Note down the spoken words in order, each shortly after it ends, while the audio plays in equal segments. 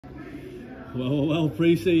Well,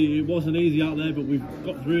 Preece, it wasn't easy out there, but we've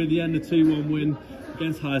got through in the end, a 2-1 win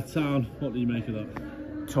against Hythe Town. What do you make of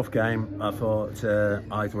that? Tough game. I thought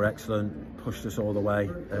Hythe were excellent, pushed us all the way.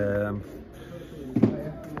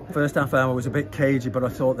 First half hour was a bit cagey, but I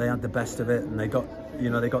thought they had the best of it, and they got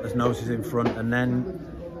their noses in front, and then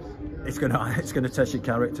it's gonna test your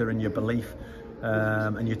character and your belief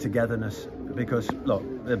and your togetherness. Because look,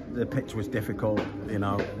 the pitch was difficult.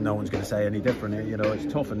 No one's going to say any different.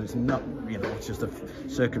 It's tough, and it's not. It's just the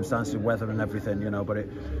circumstances, weather, and everything. But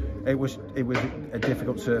it was a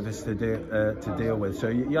difficult surface to deal with. So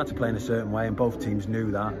you had to play in a certain way, and both teams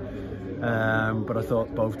knew that. But I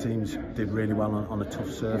thought both teams did really well on a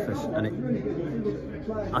tough surface,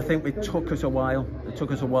 and I think it took us a while. It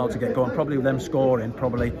took us a while to get going. Probably them scoring,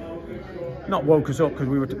 probably not woke us up, because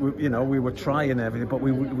we were trying everything, but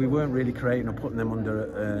we weren't really creating or putting them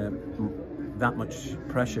under that much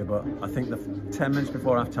pressure. But I think the 10 minutes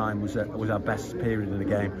before half time was our best period in the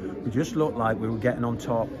game. We just looked like we were getting on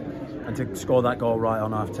top, and to score that goal right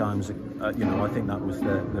on half time, I think that was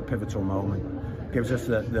the pivotal moment. Gives us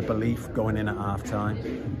the belief going in at half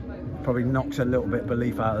time. Probably knocks a little bit of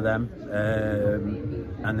belief out of them,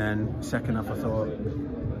 and then second half, I thought,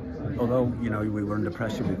 although we were under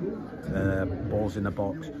pressure with balls in the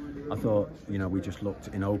box, I thought we just looked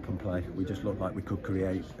in open play. We just looked like we could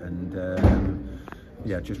create, and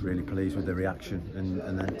yeah, just really pleased with the reaction.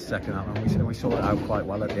 And then second half, and we saw it out quite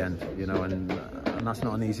well at the end, and that's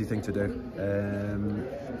not an easy thing to do.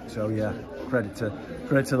 So yeah, credit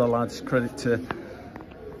to the lads, credit to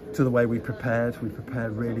the way we prepared. We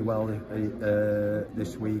prepared really well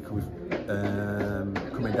this week. We've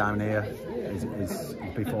coming down here is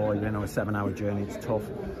before a 7-hour journey. It's tough.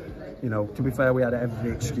 To be fair, we had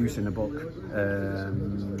every excuse in the book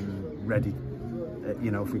ready.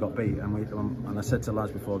 If we got beat, and I said to the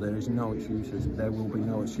lads before, there is no excuses. There will be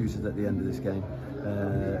no excuses at the end of this game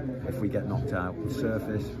if we get knocked out. The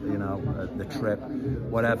surface, the trip,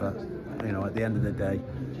 whatever. At the end of the day,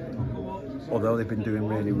 although they've been doing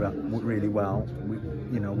really well,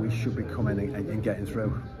 we should be coming and getting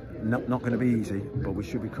through. Not going to be easy, but we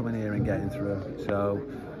should be coming here and getting through. So,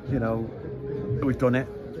 we've done it,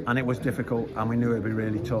 and it was difficult, and we knew it'd be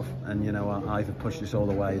really tough. And Hythe have pushed us all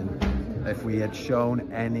the way. And if we had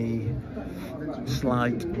shown any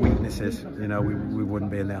slight weaknesses, we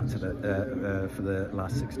wouldn't be in the for the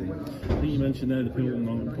last 16. I think you mentioned there the pivotal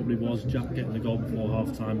moment probably was Jack getting the goal before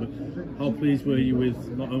half time, but how pleased were you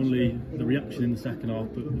with not only the reaction in the second half,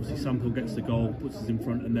 but obviously Sample gets the goal, puts us in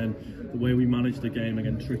front, and then the way we managed the game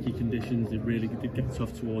against tricky conditions? It really did get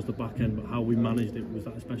tough towards the back end, but how we managed it, was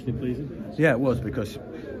that especially pleasing? Yeah, it was, because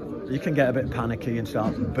you can get a bit panicky and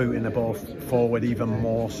start booting the ball forward even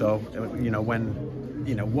more. So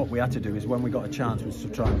what we had to do is, when we got a chance, was to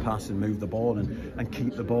try and pass and move the ball and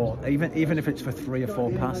keep the ball, even if it's for 3 or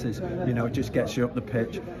 4 passes. It just gets you up the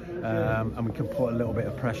pitch, and we can put a little bit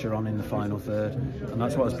of pressure on in the final third. And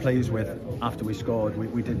that's what I was pleased with after we scored.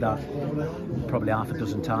 We did that probably half a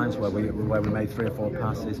dozen times, where we made 3 or 4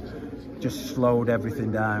 passes, just slowed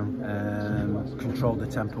everything down, controlled the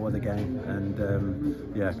tempo of the game. And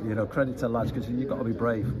yeah, credit to the lads, because you've got to be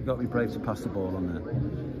brave. You've got to be brave to pass the ball on there.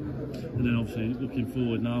 And then obviously looking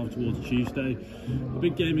forward now towards Tuesday, a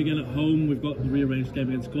big game again at home. We've got the rearranged game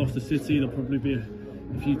against Gloucester City. There'll probably be a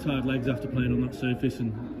few tired legs after playing on that surface,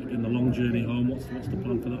 and again the long journey home. What's the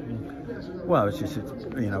plan for that one? Well,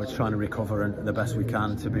 it's trying to recover and the best we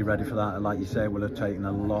can to be ready for that. And like you say, we'll have taken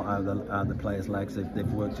a lot out of the players' legs.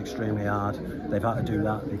 They've worked extremely hard. They've had to do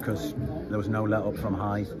that because there was no let up from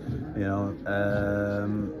Hythe.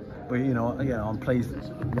 But I'm pleased,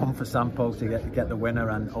 one for Sampo to get the winner,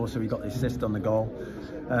 and also he got the assist on the goal.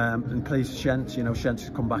 And pleased Shent, Shent's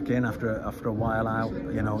come back in after a while out.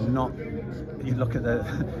 You look at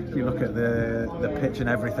the pitch and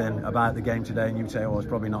everything about the game today, and you'd say, oh, it's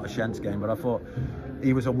probably not a Shent's game. But I thought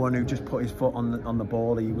he was the one who just put his foot on the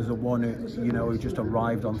ball. He was the one who just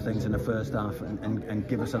arrived on things in the first half and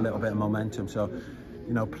give us a little bit of momentum. So,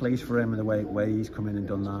 pleased for him and the way he's come in and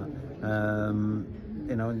done that.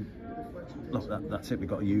 And look, that's it. We've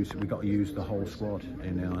got to use the whole squad,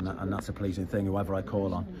 and that's a pleasing thing. Whoever I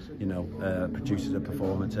call on, produces a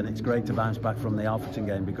performance, and it's great to bounce back from the Alfreton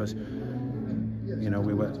game, because we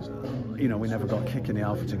never got a kick in the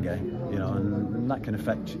Alfreton game, and that can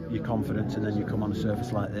affect your confidence, and then you come on a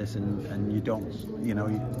surface like this and you don't,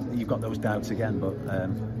 you've got those doubts again. But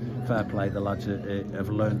fair play, the lads have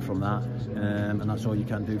learned from that, and that's all you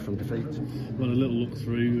can do from defeat. Well, a little look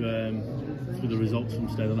through the results from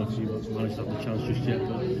today. I don't know if you managed to have the chance just yet,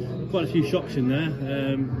 but quite a few shocks in there.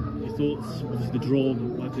 Your thoughts? Obviously the draw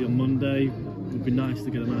likely on Monday. It would be nice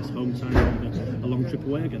to get a nice home time and a long trip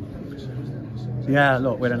away again. Yeah,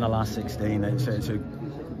 look, we're in the last 16.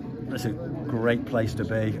 It's a great place to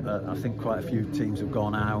be. I think quite a few teams have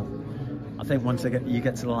gone out. I think once you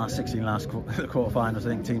get to the last 16, the quarterfinals, I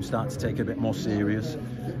think teams start to take it a bit more serious.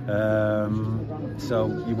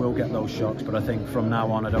 So you will get those shocks, but I think from now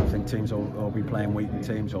on, I don't think teams will be playing weakened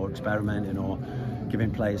teams or experimenting or giving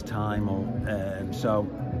players time. So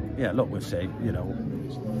yeah, look, we'll see. You know,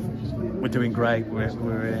 we're doing great. We're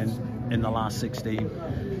in the last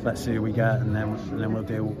 16. Let's see who we get, and then we'll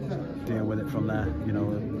deal with it from there. You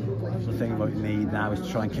know, the thing we need now is to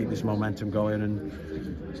try and keep this momentum going and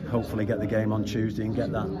hopefully get the game on Tuesday and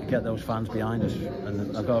get those fans behind us.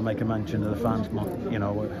 And I've got to make a mention of the fans. You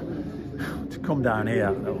know, to come down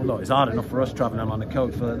here, look, it's hard enough for us travelling on the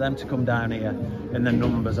coach. For them to come down here in the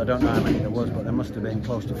numbers, I don't know how many there was, but there must have been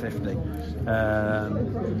close to 50.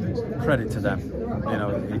 Credit to them. You know,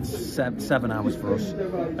 it's 7 hours for us.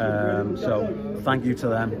 So thank you to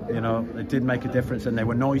them. You know, it did make a difference, and they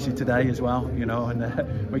were noisy today as well. You know,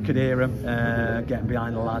 and we could hear them getting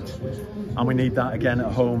behind the lads, and we need that again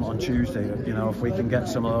at home on Tuesday. You know, if we can get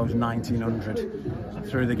some of those 1900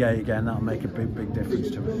 through the gate again, that'll make a big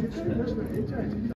difference to us.